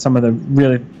talking about some of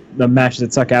the matches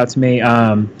that stuck out to me.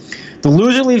 The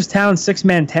Loser Leaves Town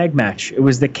 6-man tag match. It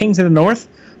was the Kings of the North,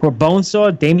 who were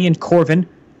Bonesaw, Damian Corvin,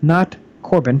 not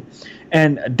Corbin,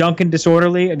 and Duncan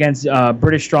Disorderly against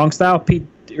British Strong Style, Pete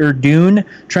Dune,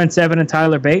 Trent Seven, and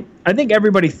Tyler Bate. I think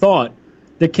everybody thought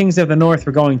the Kings of the North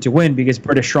were going to win because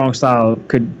British Strong Style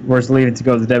was leaving to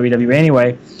go to the WWE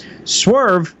anyway.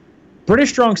 Swerve, British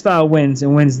Strong Style wins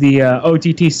the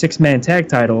OTT 6-man tag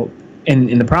title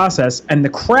in the process, and the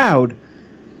crowd,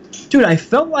 dude, I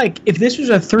felt like if this was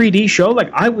a 3D show,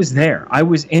 like I was there. I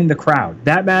was in the crowd.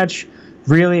 That match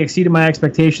really exceeded my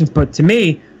expectations, but to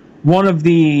me, one of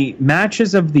the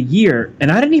matches of the year,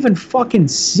 and I didn't even fucking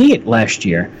see it last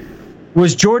year,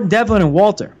 was Jordan Devlin and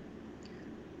Walter.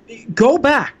 Go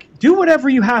back. Do whatever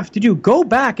you have to do. Go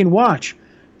back and watch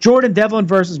Jordan Devlin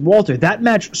versus Walter. That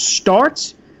match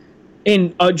starts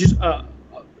in just a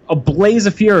blaze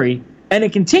of fury, and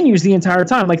it continues the entire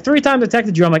time. Like 3 times I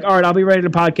texted you. I'm like, all right, I'll be ready to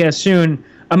podcast soon.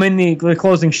 I'm in the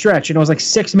closing stretch, and it was like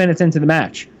 6 minutes into the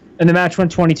match, and the match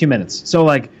went 22 minutes. So,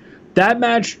 like, that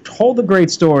match told a great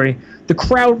story. The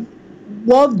crowd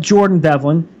loved Jordan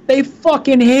Devlin. They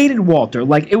fucking hated Walter.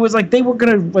 Like, it was like they were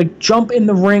going to, like, jump in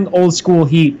the ring, old school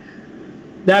heat.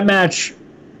 That match,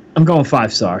 I'm going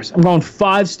 5 stars. I'm going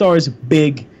 5 stars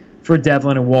big for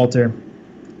Devlin and Walter.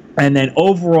 And then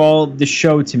overall, the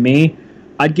show to me,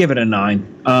 I'd give it a 9.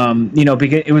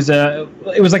 Because it was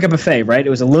like a buffet, right? It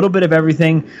was a little bit of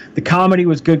everything. The comedy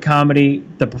was good comedy.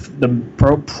 The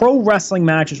pro wrestling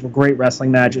matches were great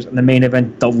wrestling matches, and the main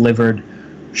event delivered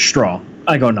strong.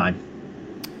 I go 9.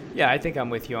 Yeah, I think I'm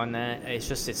with you on that. It's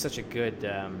such a good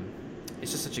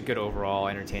overall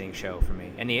entertaining show for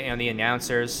me. And the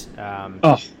announcers,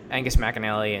 Angus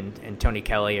McAnally and Tony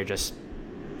Kelly are just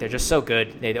so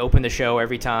good. They open the show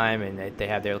every time, and they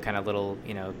have their kind of little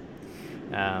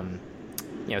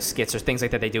skits or things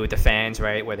like that they do with the fans,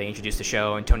 right, where they introduce the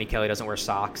show and Tony Kelly doesn't wear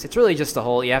socks. It's really just the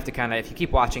whole, you have to kind of, if you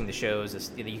keep watching the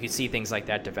shows, you can see things like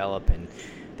that develop, and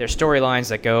there's storylines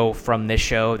that go from this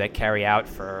show that carry out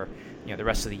for the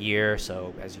rest of the year.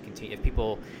 So as you continue, if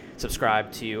people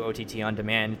subscribe to OTT on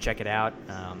demand, check it out.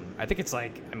 I think it's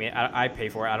like, I pay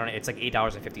for it. I don't know. It's like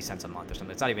 $8.50 a month or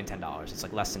something. It's not even $10. It's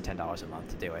like less than $10 a month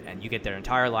to do it. And you get their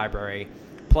entire library,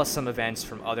 plus some events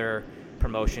from other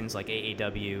promotions like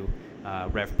AAW,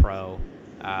 Rev Pro.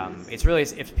 It's really,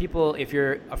 if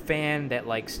you're a fan that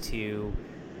likes to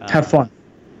have fun.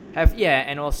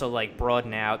 And also like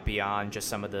broaden out beyond just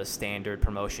some of the standard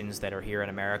promotions that are here in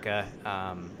America,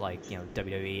 like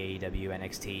WWE, AEW,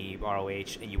 NXT,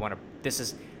 ROH. And you want to, this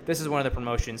is one of the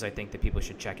promotions I think that people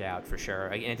should check out for sure.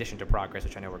 In addition to Progress,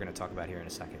 which I know we're going to talk about here in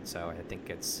a second. So I think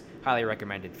it's highly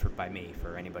recommended by me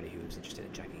for anybody who's interested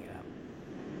in checking it out.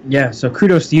 Yeah, so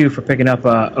kudos to you for picking up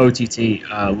OTT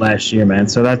last year, man.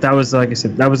 So that was, like I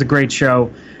said, that was a great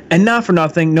show. And not for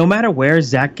nothing, no matter where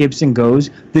Zach Gibson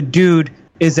goes, the dude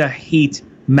is a heat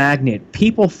magnet.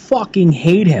 People fucking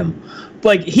hate him.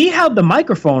 Like, he held the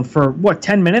microphone for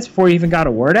 10 minutes before he even got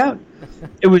a word out.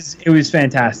 It was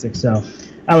fantastic. So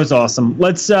that was awesome.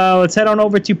 Let's head on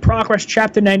over to Progress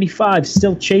Chapter 95,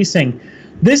 Still Chasing.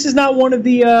 This is not one of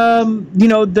the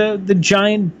the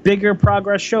giant bigger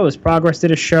Progress shows. Progress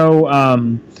did a show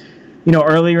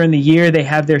earlier in the year. They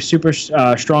have their Super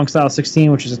Strong Style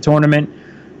 16, which is a tournament.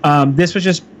 This was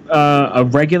just a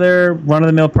regular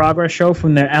run-of-the-mill Progress show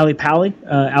from their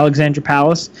Alexandra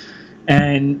Palace,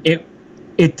 and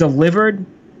it delivered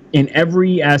in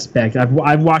every aspect.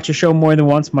 I've watched a show more than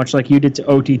once, much like you did to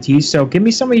OTT. So give me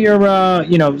some of your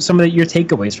your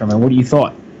takeaways from it. What do you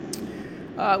thought?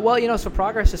 So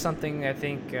Progress is something I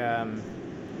think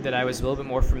that I was a little bit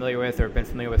more familiar with, or been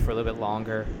familiar with for a little bit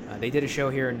longer. They did a show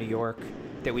here in New York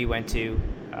that we went to,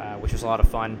 which was a lot of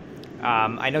fun.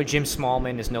 I know Jim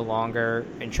Smallman is no longer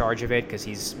in charge of it because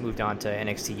he's moved on to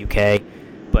NXT UK,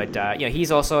 but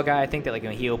he's also a guy I think that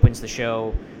he opens the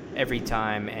show every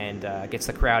time and gets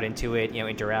the crowd into it.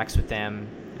 Interacts with them,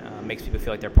 makes people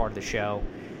feel like they're part of the show.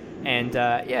 And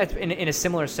in a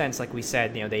similar sense, like we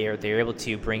said, they're able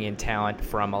to bring in talent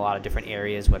from a lot of different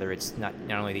areas, whether it's not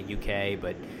only the UK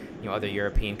but other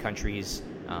European countries,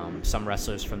 some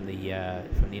wrestlers from the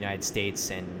United States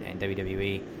and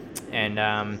WWE,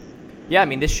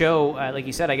 and this show, like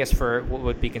you said, I guess for what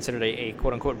would be considered a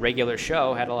quote unquote regular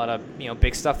show, had a lot of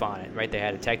big stuff on it, right? They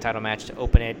had a tag title match to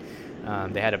open it.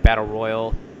 They had a battle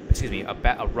royal.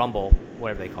 A rumble,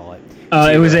 whatever they call it.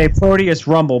 It was a Proteus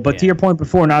Rumble, but to your point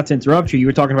before, not to interrupt you, you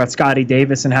were talking about Scotty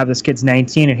Davis and how this kid's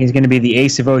 19 and he's going to be the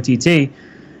ace of OTT.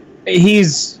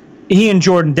 He and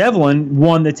Jordan Devlin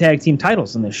won the tag team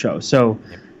titles in this show, so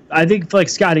I think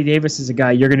Scotty Davis is a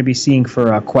guy you're going to be seeing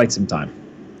for quite some time.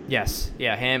 Yes,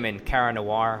 him and Cara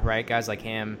Noir, right? Guys like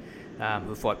him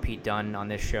who fought Pete Dunne on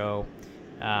this show.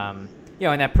 And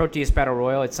that Proteus Battle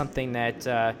Royal, it's something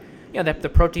that. The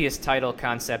Proteus title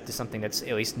concept is something that's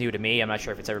at least new to me. I'm not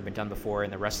sure if it's ever been done before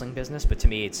in the wrestling business, but to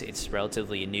me it's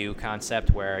relatively a new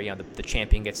concept where the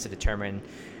champion gets to determine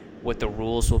what the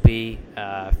rules will be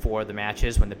for the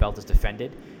matches when the belt is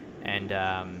defended. And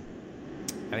I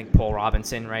think Paul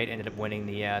Robinson, right, ended up winning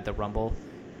the Rumble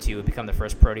to become the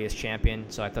first Proteus champion.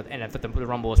 So I thought the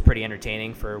Rumble was pretty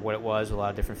entertaining for what it was, with a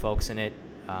lot of different folks in it.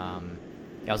 I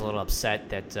was a little upset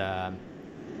that.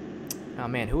 Oh,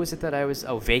 man, who was it that I was...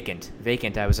 Oh, Vacant.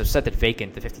 I was upset that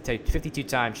Vacant, the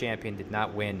 52-time champion, did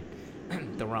not win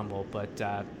the Rumble. But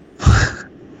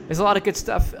there's a lot of good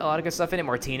stuff. In it.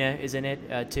 Martina is in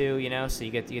it, too, so you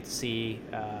get to see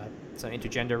some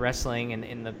intergender wrestling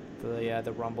in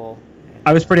the Rumble.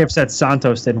 I was pretty upset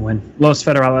Santos didn't win. Los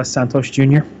Federales Santos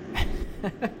Jr.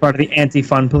 Part of the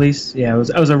anti-fun police. Yeah, it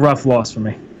was a rough loss for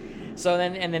me. So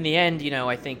then the end,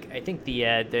 I think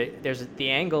there's the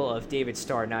angle of David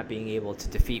Starr not being able to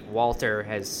defeat Walter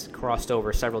has crossed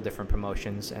over several different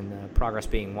promotions, and Progress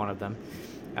being one of them.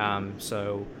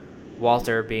 So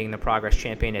Walter, being the Progress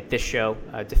champion at this show,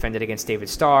 defended against David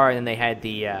Starr, and then they had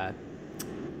the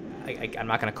I'm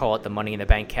not going to call it the Money in the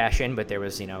Bank cash-in, but there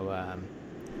was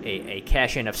a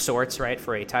cash-in of sorts, right,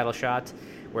 for a title shot,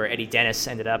 where Eddie Dennis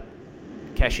ended up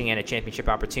cashing in a championship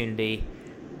opportunity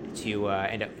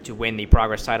to win the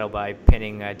Progress title by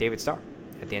pinning David Starr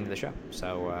at the end of the show.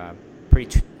 So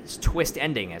pretty twist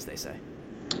ending, as they say.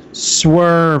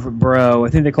 Swerve, bro. I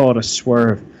think they call it a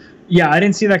swerve. Yeah, I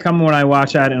didn't see that coming when I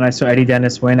watched that, and I saw Eddie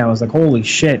Dennis win. I was like, holy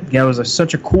shit. Yeah, it was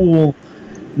such a cool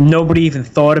Nobody even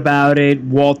thought about it.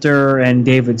 Walter and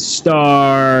David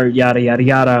Starr, yada, yada,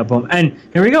 yada. Boom. And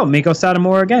here we go. Miko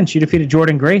Satomura again. She defeated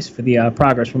Jordan Grace for the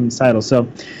Progress Women's title. So,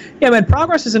 yeah, man,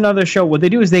 Progress is another show. What they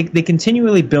do is they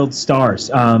continually build stars.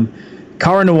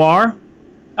 Cara Noir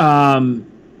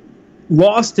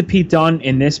lost to Pete Dunne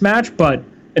in this match, but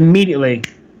immediately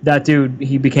that dude,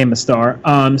 he became a star.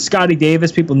 Scotty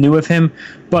Davis, people knew of him,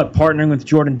 but partnering with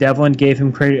Jordan Devlin gave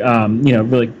him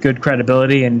really good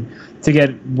credibility, and to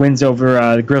get wins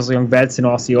over the Grizzly Young Vets and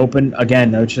Aussie Open,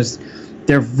 again,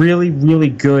 they're really, really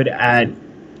good at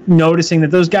noticing that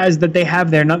those guys that they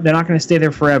have there, they're not going to stay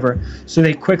there forever, so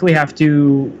they quickly have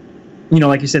to,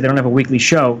 like you said, they don't have a weekly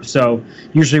show, so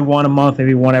usually one a month,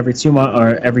 maybe one every 2 months,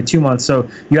 or every 2 months. So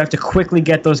you have to quickly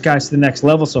get those guys to the next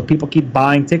level. So people keep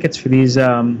buying tickets for these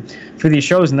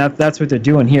shows, and that's what they're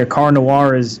doing here. Cara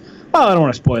Noir is, well, I don't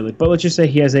want to spoil it, but let's just say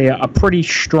he has a pretty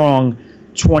strong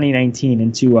 2019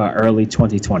 into early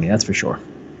 2020. That's for sure.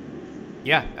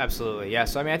 Yeah, absolutely. Yeah.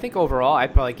 So I mean, I think overall,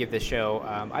 I'd probably give this show,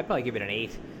 I'd probably give it an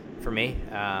 8 for me.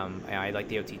 I like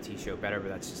the OTT show better, but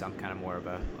that's just, I'm kind of more of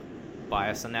a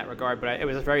bias in that regard, but it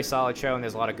was a very solid show, and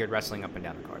there's a lot of good wrestling up and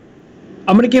down the card.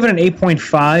 I'm going to give it an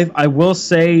 8.5. I will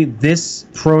say this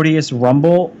Proteus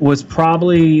Rumble was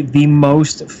probably the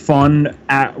most fun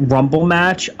at Rumble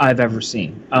match I've ever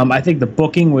seen. I think the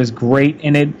booking was great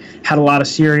in it, had a lot of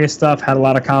serious stuff, had a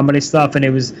lot of comedy stuff, and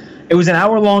it was an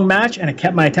hour-long match, and it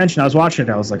kept my attention. I was watching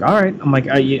it. I was like, all right. I'm like,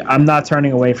 I'm not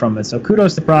turning away from it. So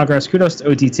kudos to Progress. Kudos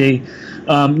to OTT.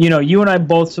 You and I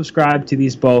both subscribe to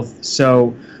these both,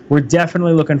 so we're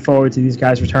definitely looking forward to these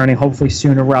guys returning, hopefully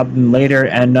sooner rather than later,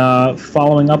 and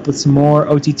following up with some more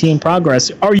OTT in progress.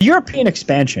 Our European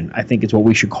expansion, I think, is what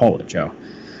we should call it, Joe.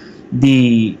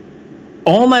 The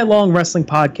All Night Long Wrestling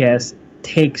Podcast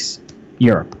takes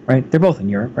Europe, right? They're both in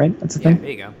Europe, right? That's the thing?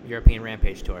 There you go. European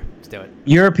Rampage Tour. Let's do it.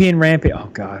 European Rampage. Oh,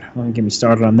 God. Don't get me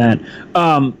started on that.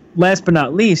 Last but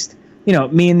not least,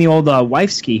 me and the old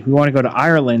wifeski, we want to go to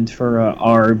Ireland for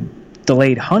our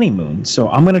delayed honeymoon, so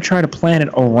I'm going to try to plan it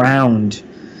around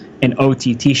an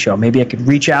OTT show. Maybe I could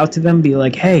reach out to them, be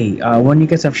like, hey, when you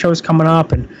guys have shows coming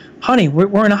up, and honey,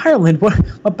 we're in Ireland,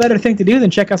 what better thing to do than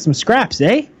check out some scraps,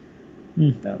 eh?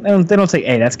 They don't say,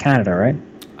 hey, that's Canada, right?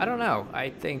 I don't know.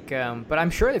 I think, but I'm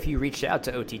sure if you reached out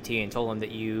to OTT and told them that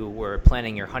you were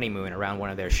planning your honeymoon around one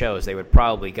of their shows, they would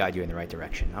probably guide you in the right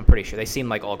direction. I'm pretty sure. They seem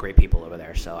like all great people over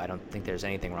there, so I don't think there's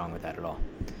anything wrong with that at all.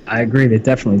 I agree. They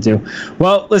definitely do.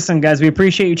 Well, listen, guys, we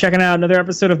appreciate you checking out another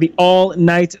episode of the All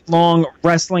Night Long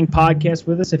Wrestling Podcast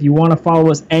with us. If you want to follow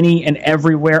us any and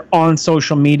everywhere on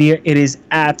social media, it is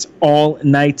at All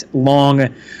Night Long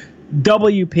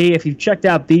WP. If you've checked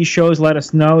out these shows, let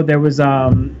us know. There was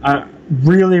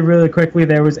really, really quickly,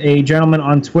 there was a gentleman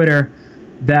on Twitter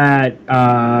that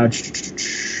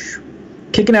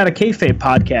Kicking Out a Kayfabe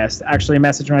podcast, actually a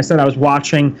message when I said I was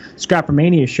watching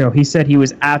Scrappermania's show. He said he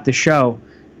was at the show,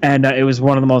 and it was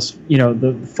one of the most,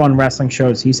 the fun wrestling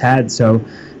shows he's had. So,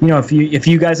 if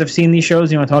you guys have seen these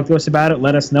shows, you want to talk to us about it,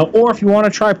 let us know. Or if you want to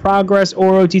try Progress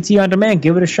or OTT on demand,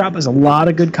 give it a shot. There's a lot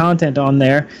of good content on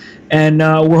there. And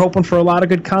we're hoping for a lot of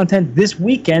good content this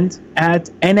weekend at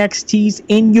NXT's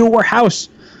In Your House.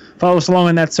 Follow us along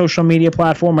on that social media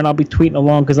platform, and I'll be tweeting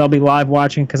along because I'll be live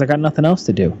watching because I got nothing else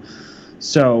to do.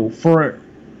 So for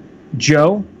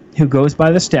Joe, who goes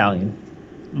by the Stallion,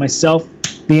 myself,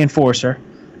 the Enforcer,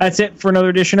 that's it for another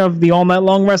edition of the All Night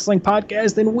Long Wrestling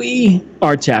Podcast, and we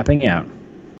are tapping out.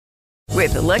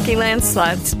 With the Lucky Land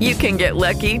Slots, you can get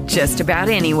lucky just about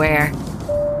anywhere.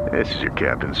 This is your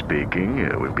captain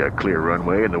speaking. We've got clear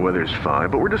runway and the weather's fine,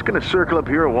 but we're just going to circle up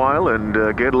here a while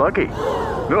and get lucky.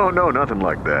 No, nothing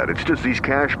like that. It's just these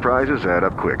cash prizes add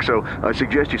up quick. So I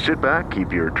suggest you sit back,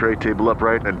 keep your tray table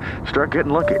upright, and start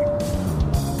getting lucky.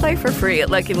 Play for free at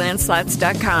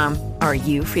LuckyLandSlots.com. Are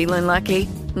you feeling lucky?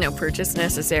 No purchase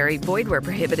necessary. Void where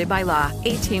prohibited by law.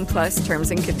 18+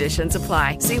 terms and conditions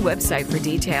apply. See website for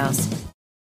details.